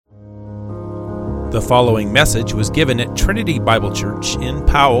The following message was given at Trinity Bible Church in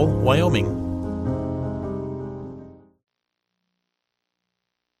Powell, Wyoming.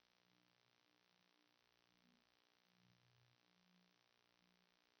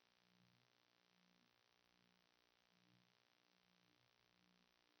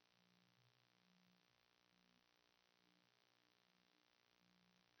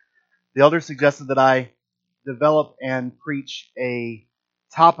 The elder suggested that I develop and preach a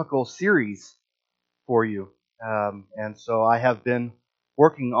topical series for you. And so I have been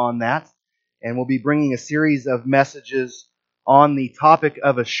working on that, and we'll be bringing a series of messages on the topic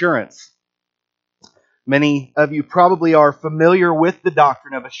of assurance. Many of you probably are familiar with the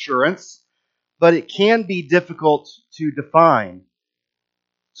doctrine of assurance, but it can be difficult to define.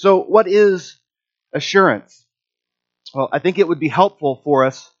 So what is assurance? Well, I think it would be helpful for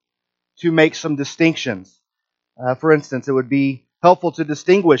us to make some distinctions. For instance, it would be helpful to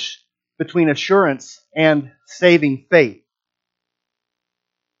distinguish between assurance and saving faith.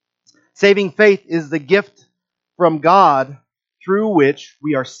 Saving faith is the gift from God through which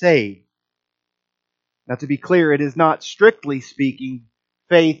we are saved. Now, to be clear, it is not strictly speaking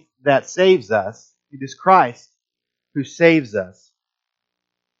faith that saves us. It is Christ who saves us.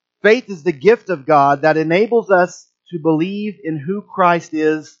 Faith is the gift of God that enables us to believe in who Christ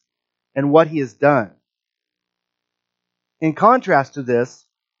is and what He has done. In contrast to this,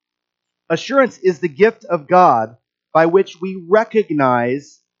 assurance is the gift of God by which we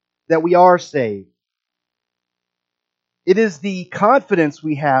recognize that we are saved. It is the confidence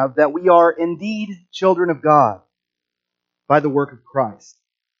we have that we are indeed children of God by the work of Christ.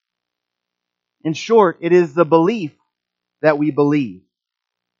 In short, it is the belief that we believe.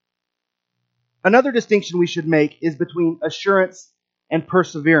 Another distinction we should make is between assurance and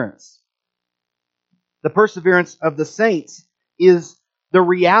perseverance. The perseverance of the saints is the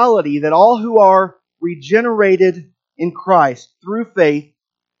reality that all who are regenerated in Christ through faith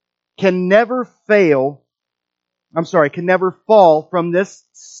can never fall from this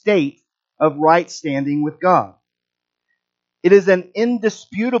state of right standing with God. It is an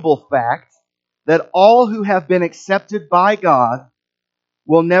indisputable fact that all who have been accepted by God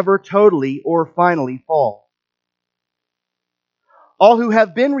will never totally or finally fall. All who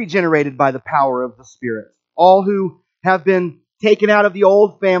have been regenerated by the power of the Spirit, all who have been taken out of the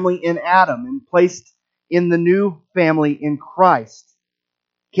old family in Adam and placed in the new family in Christ,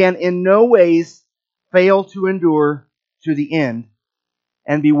 can in no ways fail to endure to the end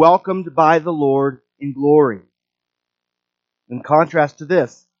and be welcomed by the Lord in glory. In contrast to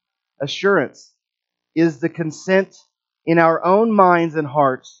this, assurance is the consent in our own minds and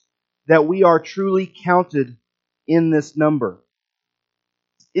hearts that we are truly counted in this number.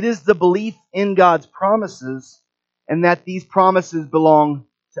 It is the belief in God's promises and that these promises belong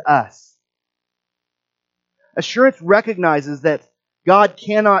to us. Assurance recognizes that God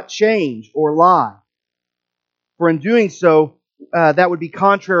cannot change or lie, for in doing so, that would be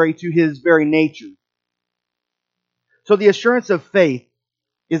contrary to His very nature. So the assurance of faith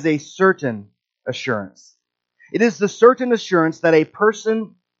is a certain assurance. It is the certain assurance that a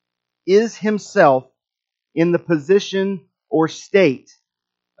person is himself in the position or state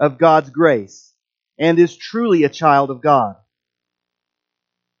of God's grace and is truly a child of God.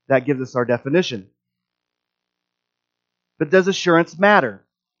 That gives us our definition. But does assurance matter?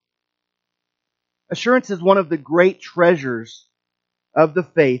 Assurance is one of the great treasures of the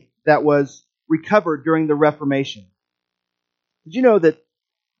faith that was recovered during the Reformation. Did you know that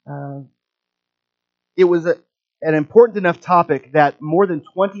it was an important enough topic that more than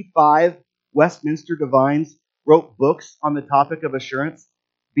 25 Westminster divines wrote books on the topic of assurance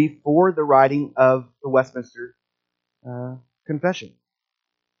before the writing of the Westminster Confession?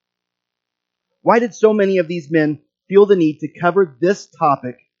 Why did so many of these men feel the need to cover this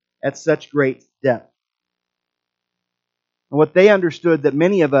topic at such great depth? And what they understood that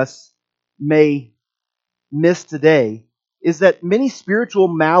many of us may miss today is that many spiritual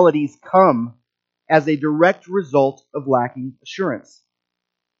maladies come as a direct result of lacking assurance.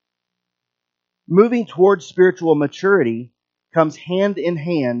 Moving towards spiritual maturity comes hand in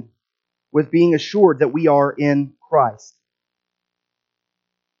hand with being assured that we are in Christ.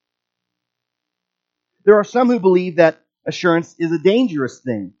 There are some who believe that assurance is a dangerous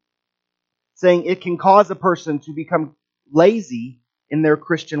thing, saying it can cause a person to become lazy in their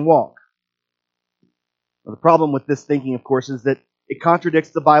Christian walk. Well, the problem with this thinking, of course, is that it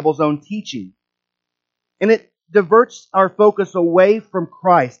contradicts the Bible's own teaching, and it diverts our focus away from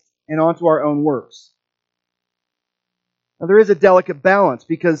Christ and onto our own works. Now, there is a delicate balance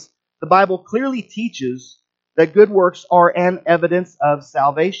because the Bible clearly teaches that good works are an evidence of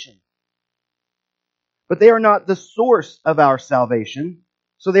salvation. but they are not the source of our salvation,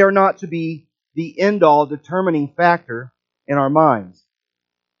 so they are not to be the end-all determining factor in our minds.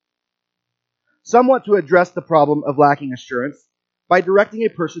 Some want to address the problem of lacking assurance by directing a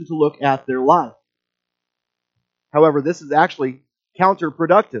person to look at their life. However, this is actually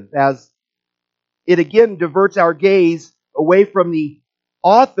counterproductive, as it again diverts our gaze away from the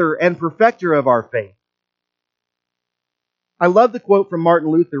author and perfecter of our faith. I love the quote from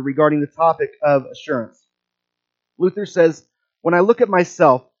Martin Luther regarding the topic of assurance. Luther says, "When I look at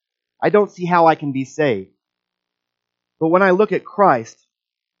myself, I don't see how I can be saved. But when I look at Christ,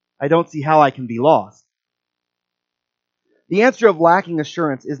 I don't see how I can be lost." The answer of lacking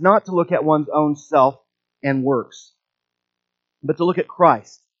assurance is not to look at one's own self and works, but to look at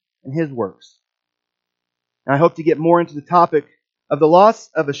Christ and His works. And I hope to get more into the topic of the loss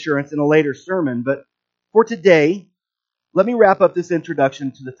of assurance in a later sermon, but for today, let me wrap up this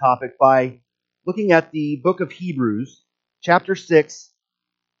introduction to the topic by looking at the book of Hebrews, chapter 6,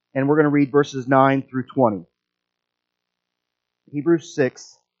 and we're going to read verses 9 through 20. Hebrews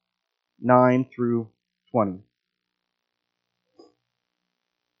 6, 9 through 20.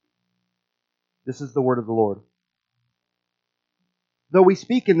 This is the word of the Lord. "Though we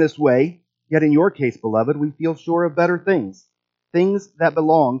speak in this way, yet in your case, beloved, we feel sure of better things, things that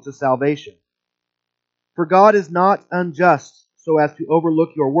belong to salvation. For God is not unjust so as to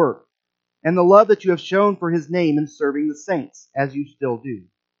overlook your work, and the love that you have shown for His name in serving the saints, as you still do.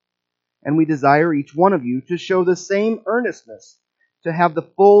 And we desire each one of you to show the same earnestness, to have the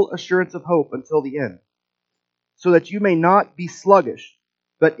full assurance of hope until the end, so that you may not be sluggish,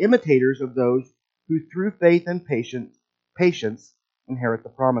 but imitators of those who through faith and patience inherit the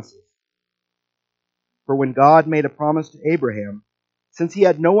promises. For when God made a promise to Abraham, since he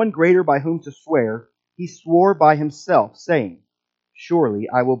had no one greater by whom to swear, He swore by Himself, saying, 'Surely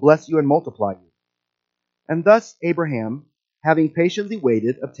I will bless you and multiply you.' And thus Abraham, having patiently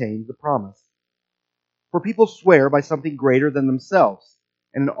waited, obtained the promise. For people swear by something greater than themselves,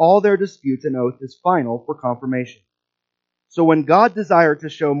 and in all their disputes an oath is final for confirmation. So when God desired to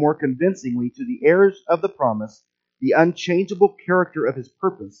show more convincingly to the heirs of the promise the unchangeable character of His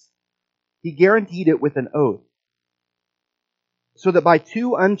purpose, He guaranteed it with an oath, so that by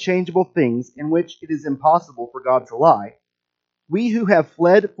two unchangeable things in which it is impossible for God to lie, we who have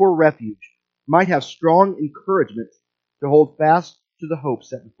fled for refuge might have strong encouragement to hold fast to the hope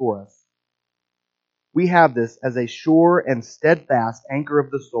set before us. We have this as a sure and steadfast anchor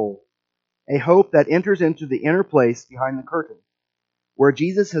of the soul, a hope that enters into the inner place behind the curtain, where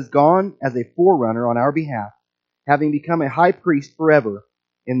Jesus has gone as a forerunner on our behalf, having become a high priest forever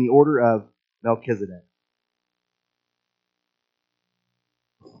in the order of Melchizedek."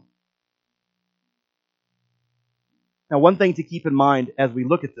 Now, one thing to keep in mind as we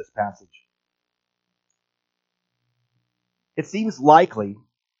look at this passage, it seems likely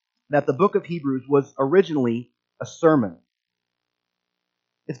that the book of Hebrews was originally a sermon.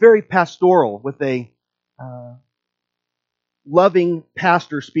 It's very pastoral, with a loving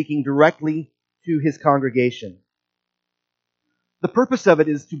pastor speaking directly to his congregation. The purpose of it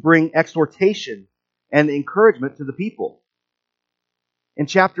is to bring exhortation and encouragement to the people. In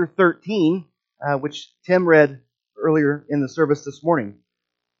chapter 13, which Tim read earlier in the service this morning,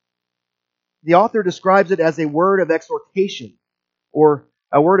 the author describes it as a word of exhortation, or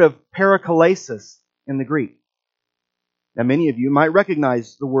a word of paraklesis in the Greek. Now, many of you might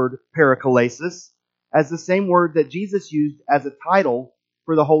recognize the word paraklesis as the same word that Jesus used as a title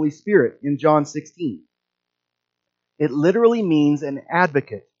for the Holy Spirit in John 16. It literally means an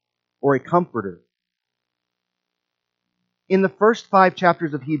advocate or a comforter. In the first 5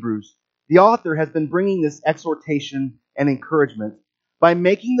 chapters of Hebrews, the author has been bringing this exhortation and encouragement by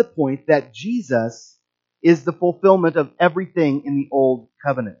making the point that Jesus is the fulfillment of everything in the Old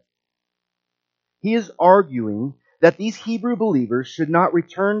Covenant. He is arguing that these Hebrew believers should not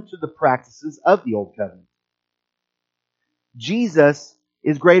return to the practices of the Old Covenant. Jesus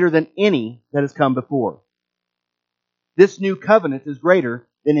is greater than any that has come before. This new covenant is greater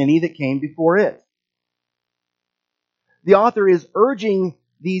than any that came before it. The author is urging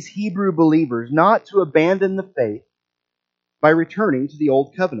these Hebrew believers not to abandon the faith by returning to the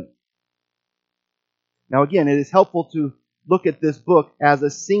Old Covenant. Now again, it is helpful to look at this book as a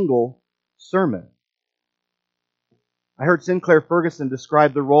single sermon. I heard Sinclair Ferguson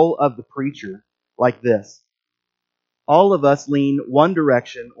describe the role of the preacher like this: all of us lean one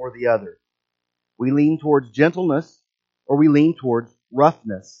direction or the other. We lean towards gentleness or we lean towards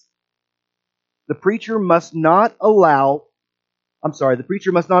roughness. The preacher must not always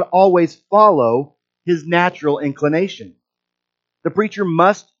follow his natural inclination. The preacher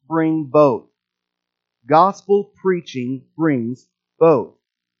must bring both. gospel preaching brings both.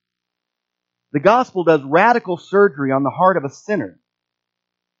 The gospel does radical surgery on the heart of a sinner,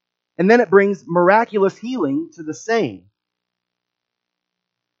 and then it brings miraculous healing to the same.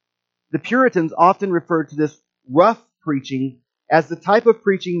 The Puritans often referred to this rough preaching as the type of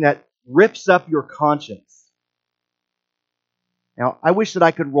preaching that rips up your conscience. Now, I wish that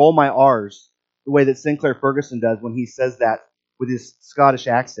I could roll my R's the way that Sinclair Ferguson does when he says that with his Scottish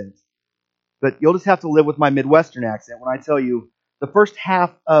accent. But you'll just have to live with my Midwestern accent when I tell you the first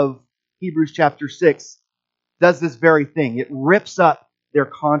half of Hebrews chapter 6 does this very thing. It rips up their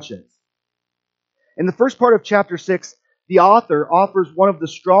conscience. In the first part of chapter 6, the author offers one of the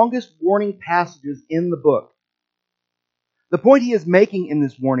strongest warning passages in the book. The point he is making in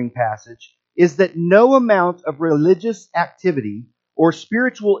this warning passage is that no amount of religious activity or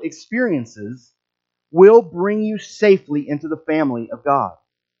spiritual experiences will bring you safely into the family of God.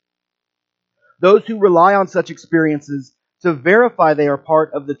 Those who rely on such experiences to verify they are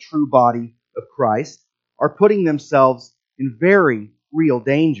part of the true body of Christ are putting themselves in very real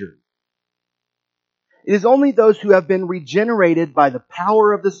danger. It is only those who have been regenerated by the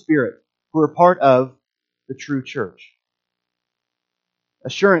power of the Spirit who are part of the true church.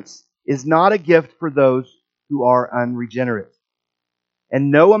 Assurance is not a gift for those who are unregenerate,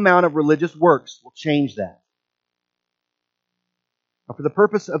 and no amount of religious works will change that. Now, for the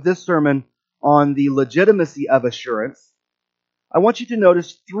purpose of this sermon on the legitimacy of assurance, I want you to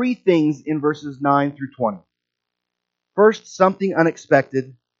notice three things in verses 9 through 20. First, something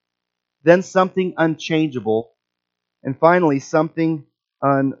unexpected, then something unchangeable, and finally, something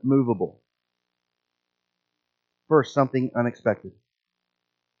unmovable. First, something unexpected.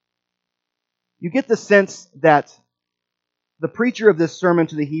 You get the sense that the preacher of this sermon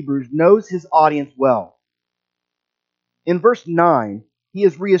to the Hebrews knows his audience well. In verse 9, he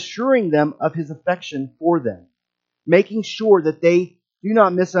is reassuring them of his affection for them, making sure that they do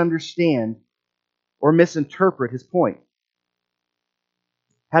not misunderstand or misinterpret his point.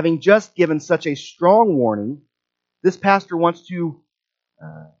 Having just given such a strong warning, this pastor wants to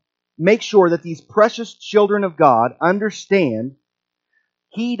make sure that these precious children of God understand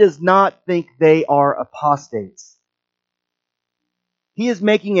he does not think they are apostates. He is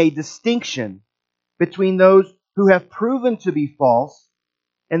making a distinction between those who have proven to be false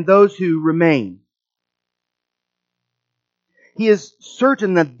and those who remain. He is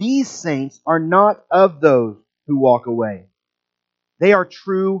certain that these saints are not of those who walk away. They are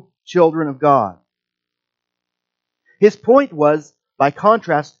true children of God. His point was, by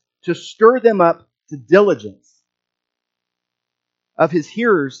contrast, to stir them up to diligence. Of his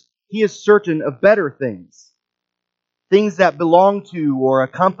hearers, he is certain of better things, things that belong to or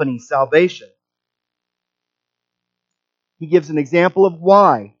accompany salvation. He gives an example of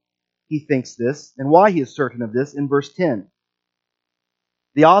why he thinks this and why he is certain of this in verse 10.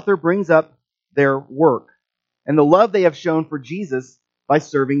 The author brings up their work and the love they have shown for Jesus by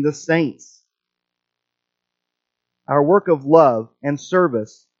serving the saints. Our work of love and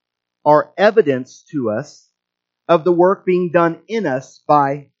service are evidence to us of the work being done in us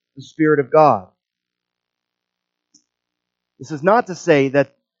by the Spirit of God. This is not to say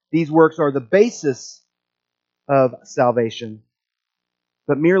that these works are the basis of salvation,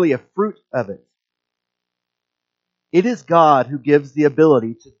 but merely a fruit of it. It is God who gives the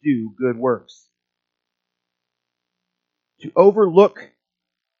ability to do good works. To overlook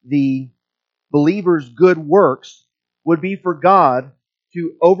the believer's good works would be for God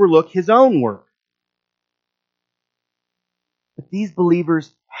to overlook His own work. But these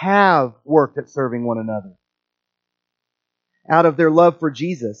believers have worked at serving one another out of their love for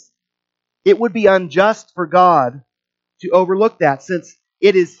Jesus. It would be unjust for God to overlook that, since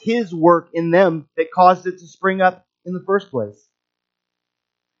it is His work in them that caused it to spring up in the first place.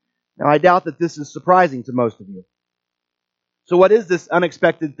 Now, I doubt that this is surprising to most of you. So what is this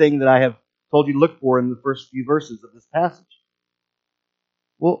unexpected thing that I have told you to look for in the first few verses of this passage?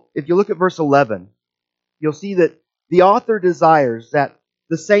 Well, if you look at verse 11, you'll see that the author desires that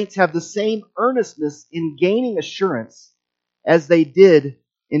the saints have the same earnestness in gaining assurance as they did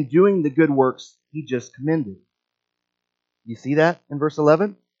in doing the good works he just commended. You see that in verse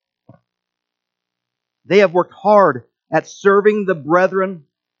 11? They have worked hard at serving the brethren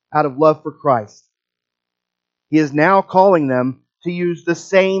out of love for Christ. He is now calling them to use the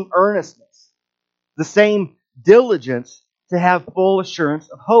same earnestness, the same diligence to have full assurance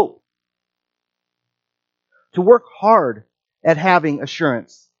of hope. To work hard at having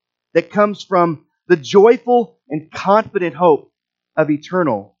assurance that comes from the joyful and confident hope of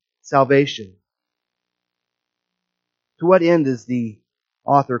eternal salvation. To what end is the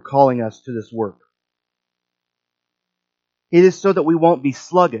author calling us to this work? It is so that we won't be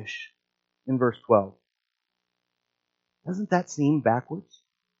sluggish in verse 12. Doesn't that seem backwards?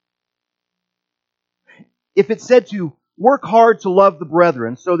 If it said to work hard to love the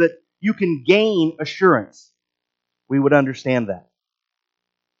brethren so that you can gain assurance, we would understand that.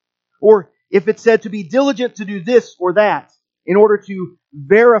 Or if it said to be diligent to do this or that in order to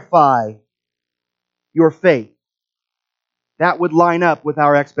verify your faith, that would line up with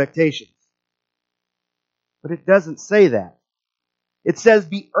our expectations. But it doesn't say that. It says,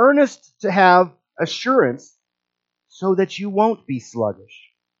 be earnest to have assurance so that you won't be sluggish.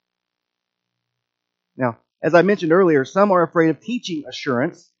 Now, as I mentioned earlier, some are afraid of teaching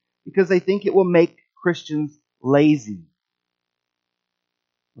assurance because they think it will make Christians lazy.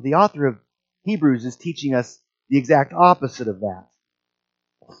 The author of Hebrews is teaching us the exact opposite of that.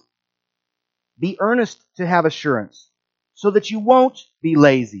 Be earnest to have assurance so that you won't be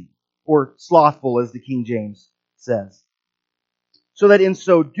lazy or slothful, as the King James says. So that in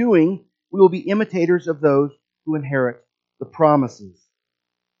so doing, we will be imitators of those who inherit the promises.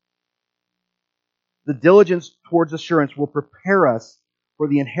 The diligence towards assurance will prepare us for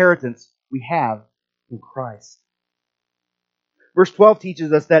the inheritance we have in Christ. Verse 12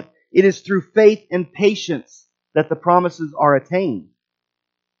 teaches us that it is through faith and patience that the promises are attained.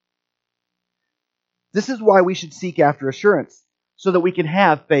 This is why we should seek after assurance, so that we can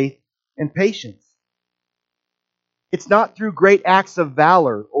have faith and patience. It's not through great acts of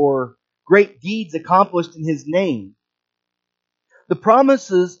valor or great deeds accomplished in His name. The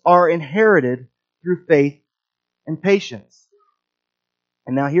promises are inherited through faith and patience.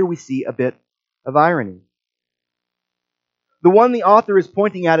 And now here we see a bit of irony. The one the author is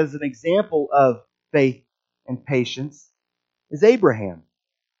pointing at as an example of faith and patience is Abraham.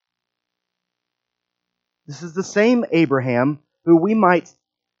 This is the same Abraham who we might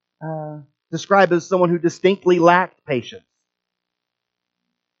describe as someone who distinctly lacked patience.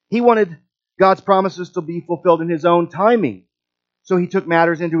 He wanted God's promises to be fulfilled in his own timing, so he took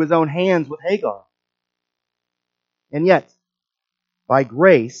matters into his own hands with Hagar. And yet, by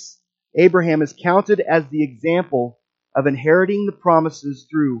grace, Abraham is counted as the example of inheriting the promises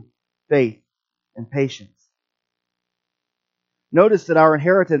through faith and patience. Notice that our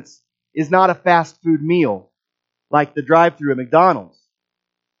inheritance is not a fast food meal like the drive-thru at McDonald's.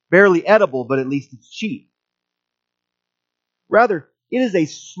 Barely edible, but at least it's cheap. Rather, it is a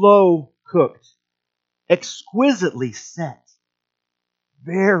slow-cooked, exquisitely set,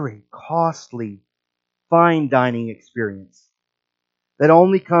 very costly, fine dining experience that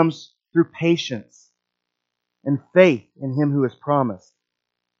only comes through patience and faith in Him who has promised.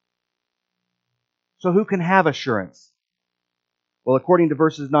 So who can have assurance? Well, according to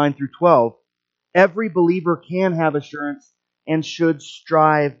verses 9 through 12, every believer can have assurance and should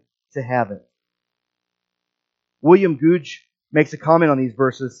strive to have it. William Gouge makes a comment on these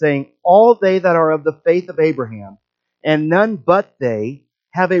verses saying, all they that are of the faith of Abraham, and none but they,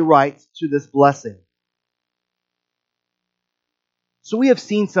 have a right to this blessing. So we have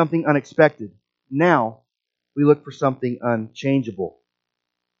seen something unexpected. Now we look for something unchangeable.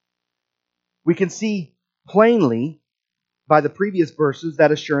 We can see plainly by the previous verses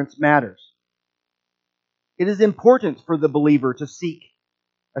that assurance matters. It is important for the believer to seek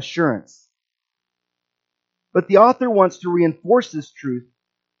assurance. But the author wants to reinforce this truth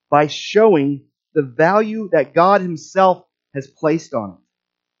by showing the value that God Himself has placed on it.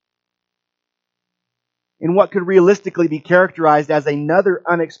 In what could realistically be characterized as another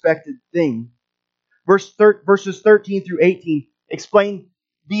unexpected thing, verses 13 through 18 explain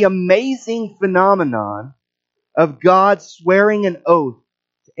the amazing phenomenon of God swearing an oath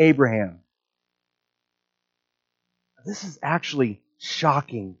to Abraham. This is actually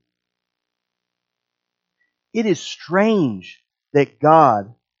shocking. It is strange that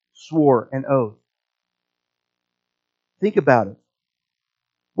God swore an oath. Think about it.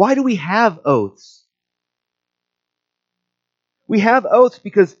 Why do we have oaths? We have oaths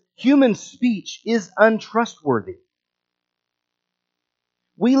because human speech is untrustworthy.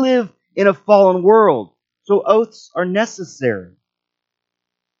 We live in a fallen world, so oaths are necessary.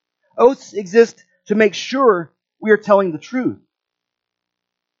 Oaths exist to make sure we are telling the truth.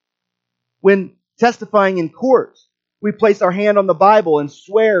 When testifying in court, we place our hand on the Bible and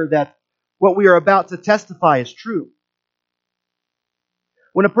swear that what we are about to testify is true.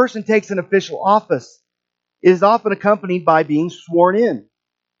 When a person takes an official office, it is often accompanied by being sworn in.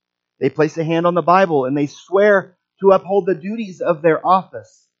 They place a hand on the Bible and they swear to uphold the duties of their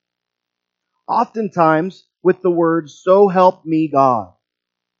office. Oftentimes with the words, "So help me God."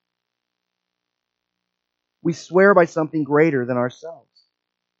 We swear by something greater than ourselves.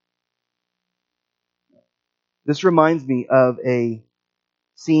 This reminds me of a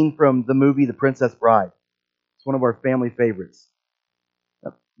scene from the movie The Princess Bride. It's one of our family favorites.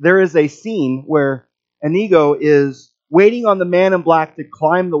 There is a scene where Inigo is waiting on the man in black to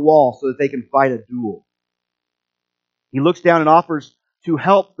climb the wall so that they can fight a duel. He looks down and offers to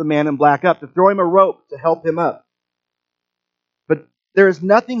help the man in black up, to throw him a rope to help him up. But there is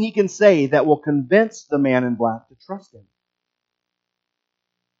nothing he can say that will convince the man in black to trust him.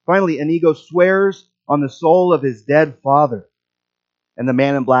 Finally, Inigo swears on the soul of his dead father, and the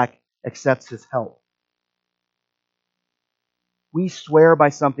man in black accepts his help. We swear by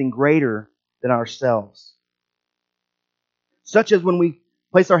something greater than ourselves, such as when we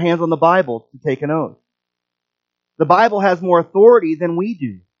place our hands on the Bible to take an oath. The Bible has more authority than we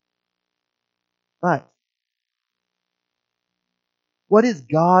do. But what is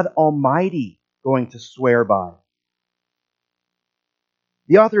God Almighty going to swear by?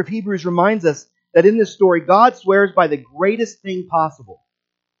 The author of Hebrews reminds us that in this story, God swears by the greatest thing possible.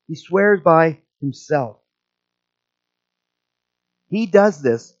 He swears by Himself. He does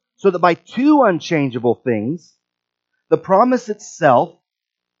this so that by two unchangeable things, the promise itself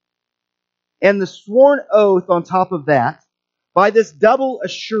and the sworn oath on top of that, by this double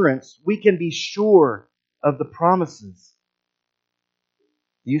assurance, we can be sure of the promises.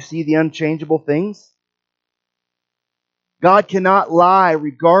 Do you see the unchangeable things? God cannot lie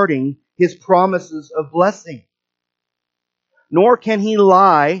regarding His promises of blessing, nor can He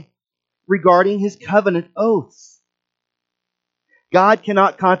lie regarding His covenant oaths. God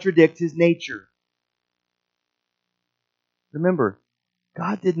cannot contradict His nature. Remember,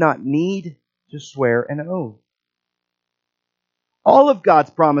 God did not need to swear an oath. All of God's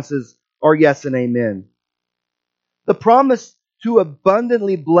promises are yes and amen. The promise to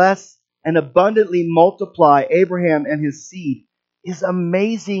abundantly bless and abundantly multiply Abraham and his seed is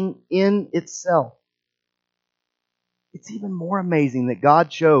amazing in itself. It's even more amazing that God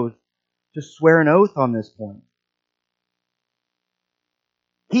chose to swear an oath on this point.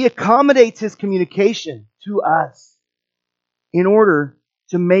 He accommodates His communication to us in order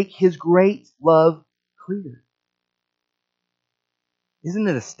to make His great love clear. Isn't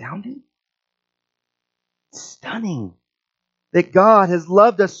it astounding? It's stunning that God has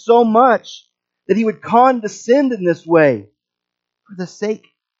loved us so much that He would condescend in this way for the sake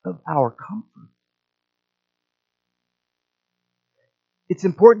of our comfort. It's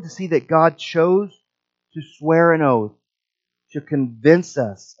important to see that God chose to swear an oath to convince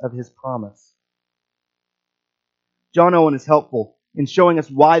us of His promise. John Owen is helpful in showing us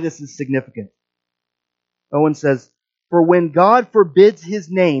why this is significant. Owen says, "For when God forbids His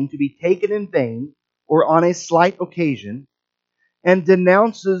name to be taken in vain or on a slight occasion, and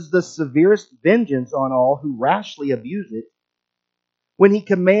denounces the severest vengeance on all who rashly abuse it, when He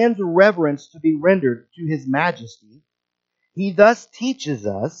commands reverence to be rendered to His majesty, He thus teaches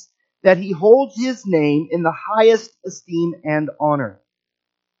us that He holds His name in the highest esteem and honor.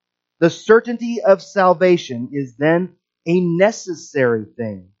 The certainty of salvation is then a necessary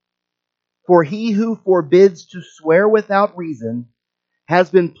thing. For He who forbids to swear without reason has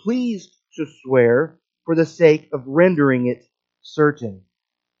been pleased to swear for the sake of rendering it certain."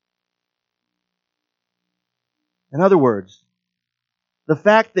 In other words, the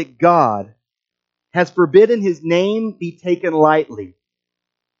fact that God has forbidden His name be taken lightly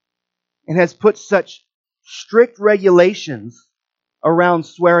and has put such strict regulations around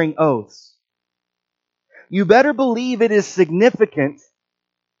swearing oaths, you better believe it is significant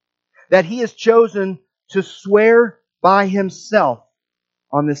that He has chosen to swear by Himself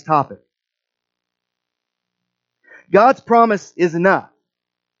on this topic. God's promise is enough.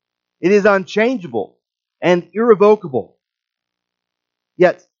 It is unchangeable and irrevocable.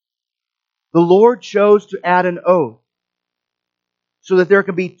 Yet, the Lord chose to add an oath so that there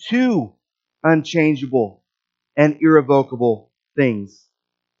could be two unchangeable and irrevocable things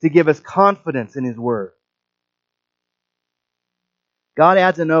to give us confidence in His Word. God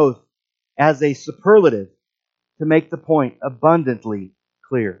adds an oath as a superlative to make the point abundantly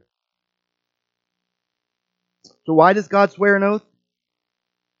clear. So why does God swear an oath?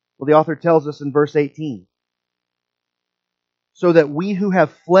 Well, the author tells us in verse 18. "So that we who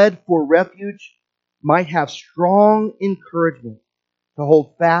have fled for refuge might have strong encouragement to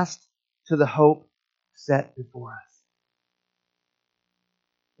hold fast to the hope set before us."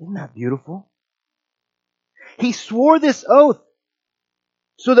 Isn't that beautiful? He swore this oath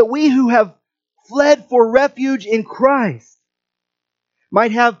so that we who have fled for refuge in Christ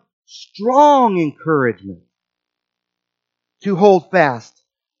might have strong encouragement to hold fast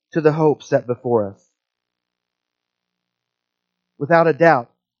to the hope set before us. Without a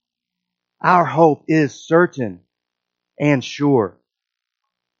doubt, Our hope is certain and sure.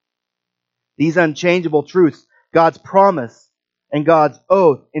 These unchangeable truths, God's promise and God's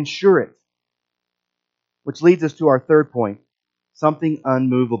oath, ensure it. Which leads us to our third point, something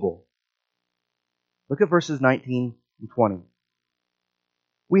unmovable. Look at verses 19 and 20.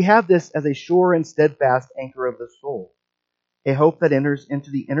 We have this as a sure and steadfast anchor of the soul, a hope that enters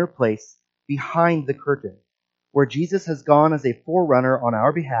into the inner place behind the curtain, where Jesus has gone as a forerunner on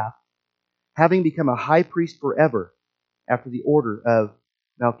our behalf, having become a high priest forever after the order of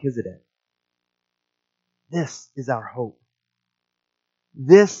Melchizedek. This is our hope.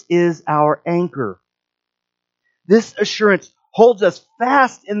 This is our anchor. This assurance holds us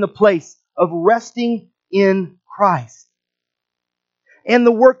fast in the place of resting in Christ and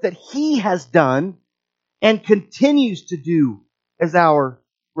the work that He has done and continues to do as our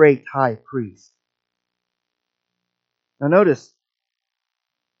great high priest. Now notice,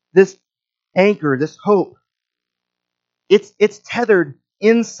 this anchor, this hope, it's tethered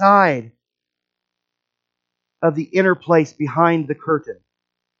inside of the inner place behind the curtain.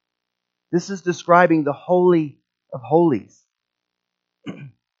 This is describing the Holy of Holies.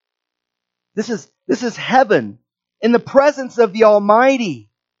 This is heaven in the presence of the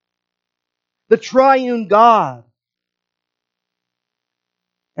Almighty, the triune God.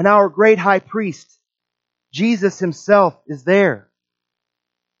 And our great high priest, Jesus Himself, is there.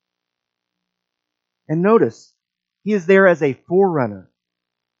 And notice, He is there as a forerunner.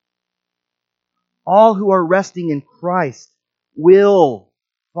 All who are resting in Christ will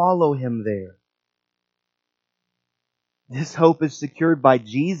follow Him there. This hope is secured by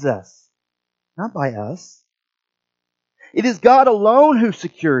Jesus, not by us. It is God alone who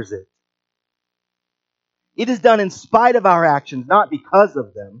secures it. It is done in spite of our actions, not because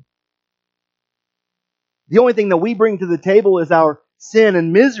of them. The only thing that we bring to the table is our sin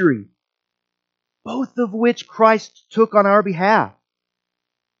and misery, both of which Christ took on our behalf.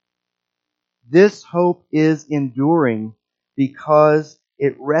 This hope is enduring because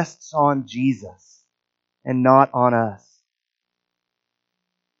it rests on Jesus and not on us.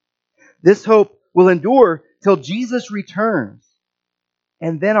 This hope will endure till Jesus returns,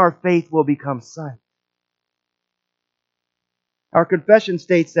 and then our faith will become sight. Our confession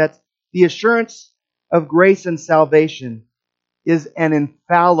states that the assurance of grace and salvation is an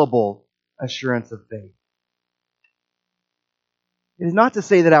infallible assurance of faith. It is not to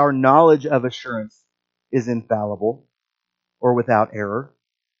say that our knowledge of assurance is infallible or without error,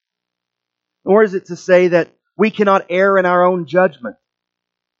 nor is it to say that we cannot err in our own judgment,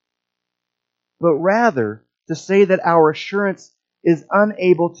 but rather to say that our assurance is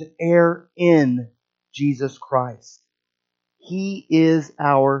unable to err in Jesus Christ. He is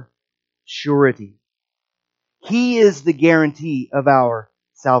our surety. He is the guarantee of our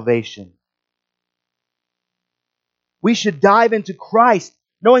salvation. We should dive into Christ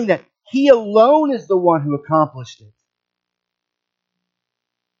knowing that He alone is the one who accomplished it.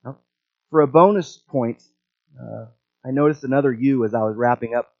 Now, for a bonus point, I noticed another U as I was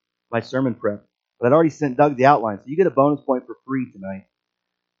wrapping up my sermon prep, but I'd already sent Doug the outline, so you get a bonus point for free tonight.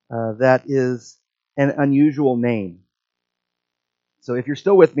 That is an unusual name. So if you're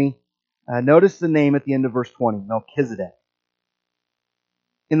still with me, notice the name at the end of verse 20, Melchizedek.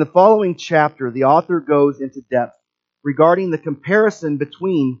 In the following chapter, the author goes into depth regarding the comparison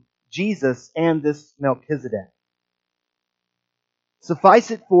between Jesus and this Melchizedek.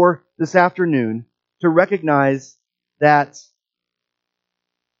 Suffice it for this afternoon to recognize that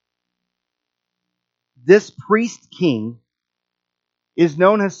this priest king is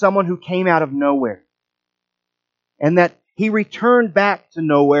known as someone who came out of nowhere, and that he returned back to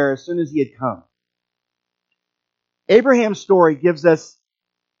nowhere as soon as he had come. Abraham's story gives us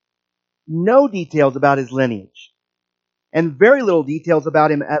no details about his lineage, and very little details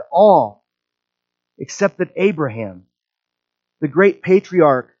about him at all, except that Abraham, the great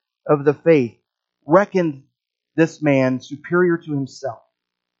patriarch of the faith, reckoned this man superior to himself.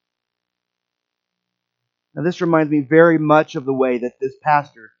 Now, this reminds me very much of the way that this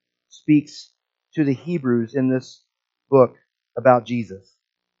pastor speaks to the Hebrews in this book about Jesus,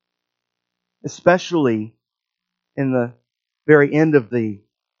 especially in the very end of the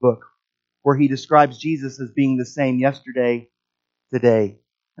book, where he describes Jesus as being the same yesterday, today,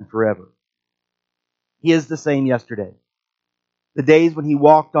 and forever. He is the same yesterday. The days when he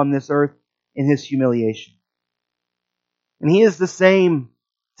walked on this earth in his humiliation. And he is the same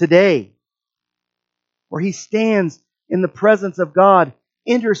today, where he stands in the presence of God,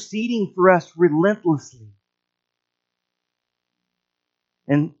 interceding for us relentlessly.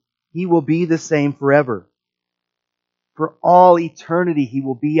 And he will be the same forever. For all eternity, He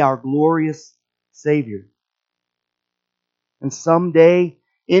will be our glorious Savior. And someday,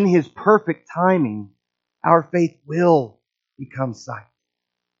 in His perfect timing, our faith will become sight.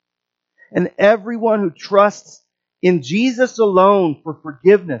 And everyone who trusts in Jesus alone for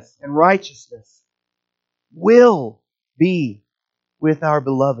forgiveness and righteousness will be with our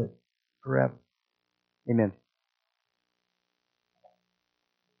beloved forever. Amen.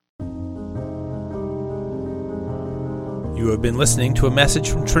 You have been listening to a message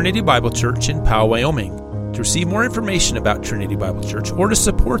from Trinity Bible Church in Powell, Wyoming. To receive more information about Trinity Bible Church or to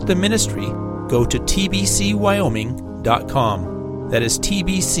support the ministry, go to tbcwyoming.com. That is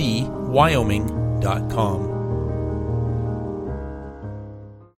tbcwyoming.com.